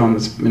huge film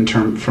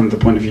from the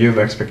point of view of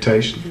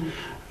expectation.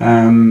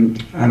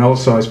 And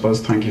also, I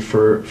suppose, thank you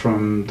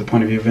from the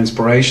point of view of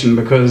inspiration,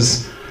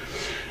 because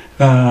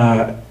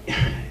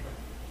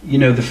you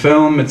know, the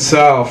film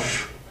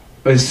itself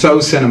is so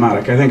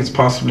cinematic. I think it's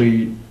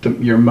possibly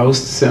your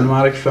most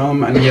cinematic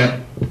film, and yet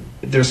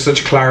there's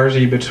such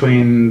clarity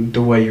between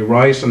the way you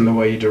write and the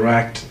way you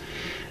direct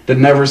that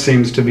never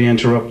seems to be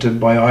interrupted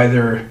by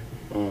either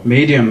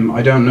medium.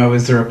 I don't know,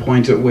 is there a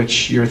point at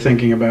which you're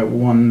thinking about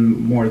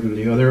one more than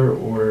the other,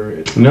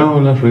 or No,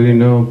 not really,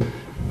 no.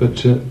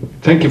 But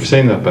thank you for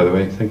saying that, by the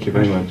way. Thank you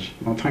very much.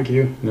 Well, thank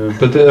you. No.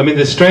 But I mean,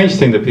 the strange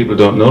thing that people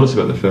don't notice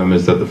about the film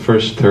is that the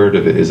first third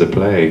of it is a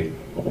play.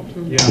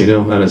 Yeah. You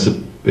know, and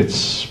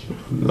it's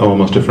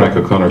almost a Frank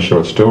O'Connor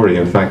short story.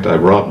 In fact, I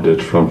robbed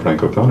it from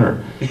Frank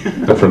O'Connor,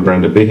 from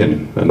Brenda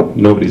Behan, and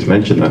nobody's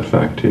mentioned that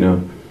fact, you know.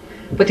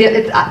 But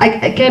yeah,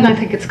 I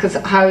think it's because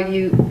how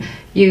you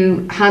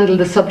handle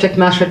the subject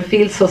matter. It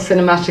feels so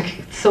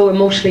cinematic, so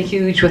emotionally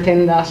huge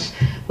within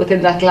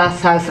that glass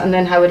house, and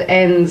then how it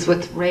ends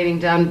with raining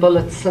down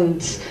bullets,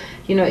 and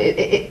you know,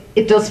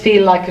 it does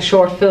feel like a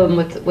short film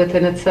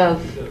within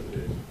itself.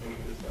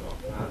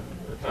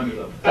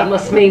 That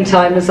must mean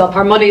time is up.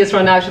 Our money has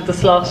run out of the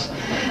slot.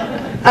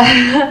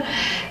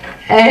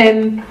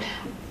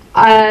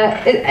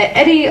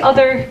 Any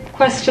other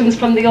questions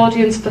from the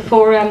audience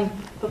before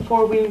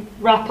we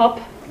wrap up?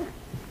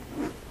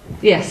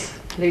 Yes,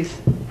 please.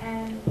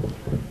 I'm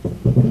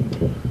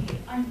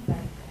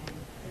back.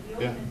 The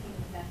opening scene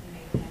is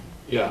definitely amazing.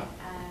 Yeah.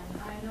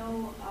 I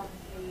know,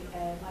 obviously,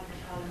 Michael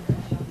Collins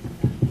has shot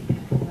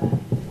some.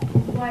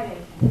 Why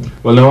 18?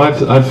 Well, no,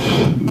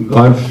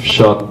 I've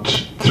shot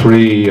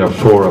 3 or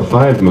 4 or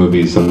 5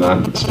 movies in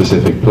that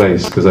specific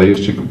place, because I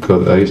used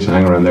to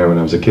hang around there when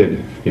I was a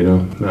kid, you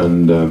know,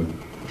 and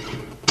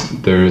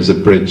there is a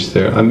bridge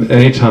there.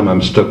 Anytime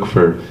I'm stuck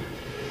for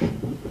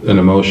an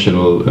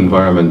emotional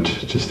environment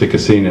to stick a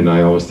scene in,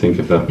 I always think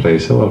of that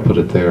place. Oh, I'll put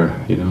it there,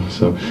 you know.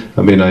 So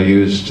I mean, I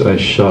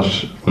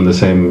shot on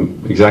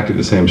exactly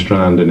the same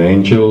strand in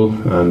Angel,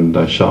 and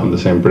I shot on the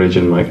same bridge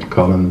in Michael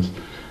Collins,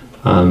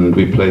 and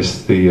we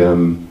placed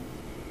the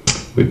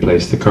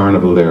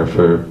carnival there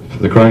for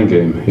the Crying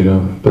Game, you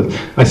know. But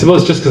I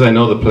suppose just because I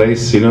know the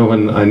place, you know,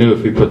 when I knew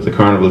if we put the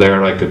carnival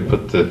there, I could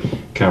put the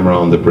camera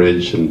on the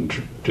bridge and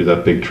do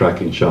that big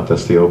tracking shot.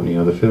 That's the opening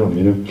of the film,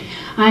 you know.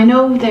 I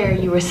know there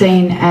you were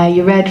saying,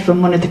 you read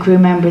from one of the crew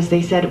members,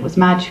 they said it was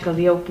magical,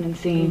 the opening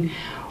scene.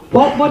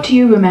 What do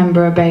you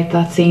remember about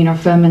that scene or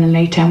filming in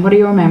Late Town? What are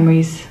your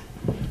memories?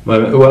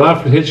 Well,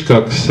 Alfred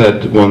Hitchcock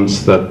said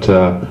once that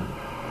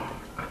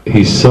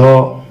he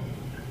saw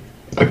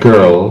a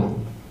girl.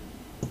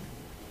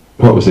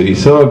 What was it? He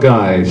saw a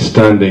guy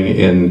standing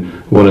in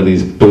one of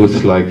these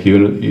booth-like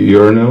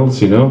urinals,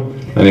 you know,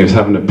 and he was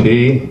having a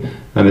pee,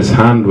 and his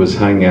hand was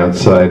hanging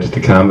outside the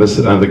canvas,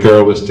 and the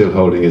girl was still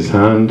holding his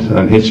hand,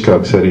 and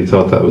Hitchcock said he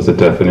thought that was the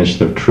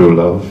definition of true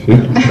love. You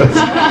know?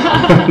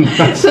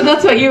 So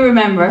that's what you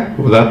remember?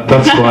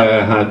 That's why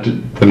I had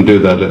them do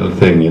that little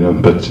thing, you know,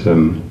 but...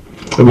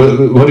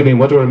 what do you mean?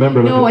 What do I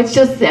remember? No, it's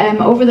just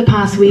over the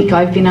past week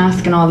I've been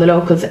asking all the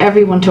locals.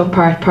 Everyone took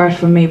part apart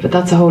from me, but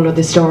that's a whole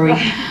other story.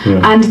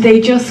 Yeah. And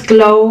they just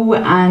glow,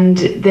 and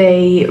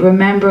they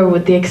remember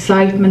with the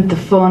excitement, the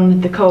fun,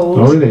 the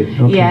cold. Oh, really?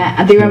 Okay. Yeah,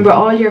 and they remember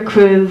all your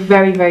crew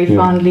very, very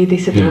fondly. They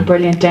said they were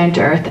brilliant, down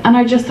to earth. And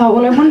I just thought,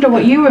 well, I wonder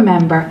what you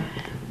remember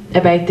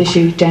about the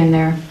shoot down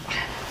there.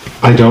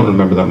 I don't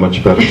remember that much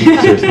about it.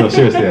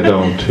 Seriously, I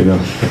don't. You know,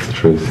 that's the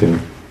truth. You know.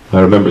 I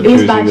remember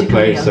choosing the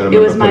place. I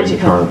remember putting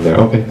the car there.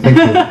 Okay, thank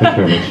you. Thank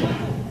you very much.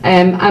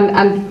 And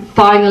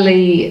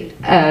finally,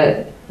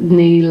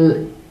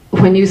 Neil,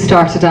 when you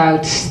started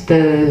out,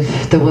 there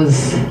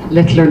was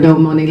little or no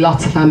money,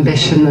 lots of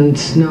ambition,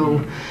 and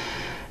no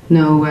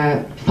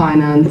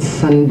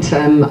finance. And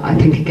I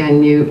think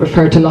again, you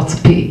referred to lots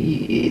of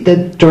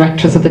the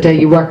directors of the day.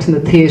 You worked in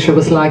the theatre.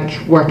 Was like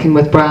working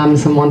with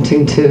Brahms and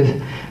wanting to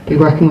be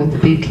working with the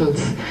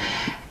Beatles.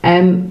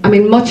 I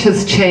mean, much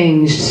has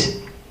changed.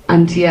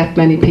 And yet,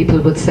 many people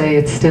would say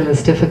it's still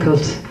as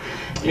difficult.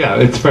 Yeah,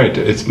 it's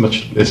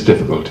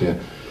difficult. Yeah,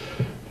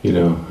 you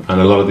know,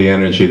 and a lot of the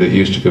energy that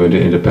used to go into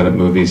independent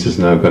movies has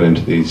now gone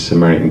into these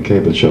American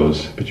cable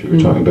shows, which we were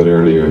talking about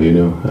earlier. You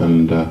know,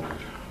 and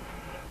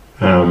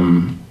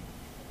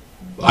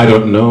I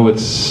don't know. I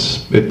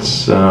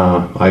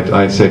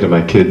say to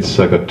my kids,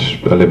 I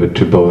live with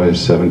 2 boys,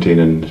 17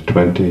 and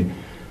 20.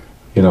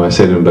 You know, I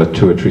say to them about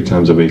 2 or 3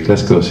 times a week,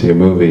 let's go see a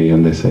movie,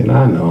 and they say,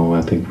 no,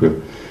 I think we'll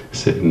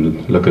sit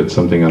and look at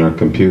something on our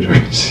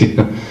computers, you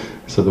know.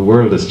 So the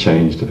world has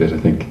changed a bit, I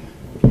think.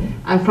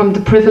 And from the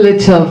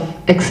privilege of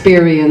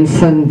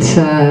experience and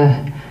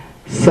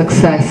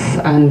success,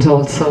 and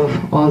also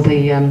all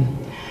the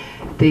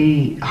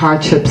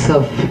hardships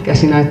of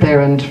getting out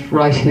there and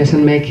writing it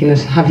and making it,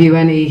 have you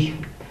any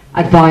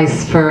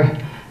advice for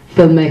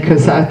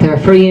filmmakers out there?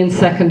 For Ian's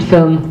second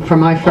film, for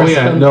my first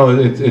film? No,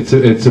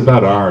 it's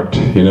about art,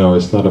 you know.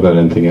 It's not about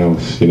anything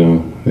else, you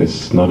know.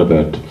 It's not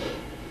about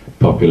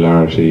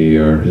popularity,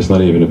 or it's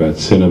not even about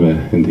cinema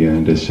in the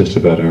end. It's just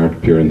about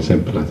art, pure and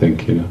simple, I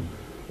think, you know.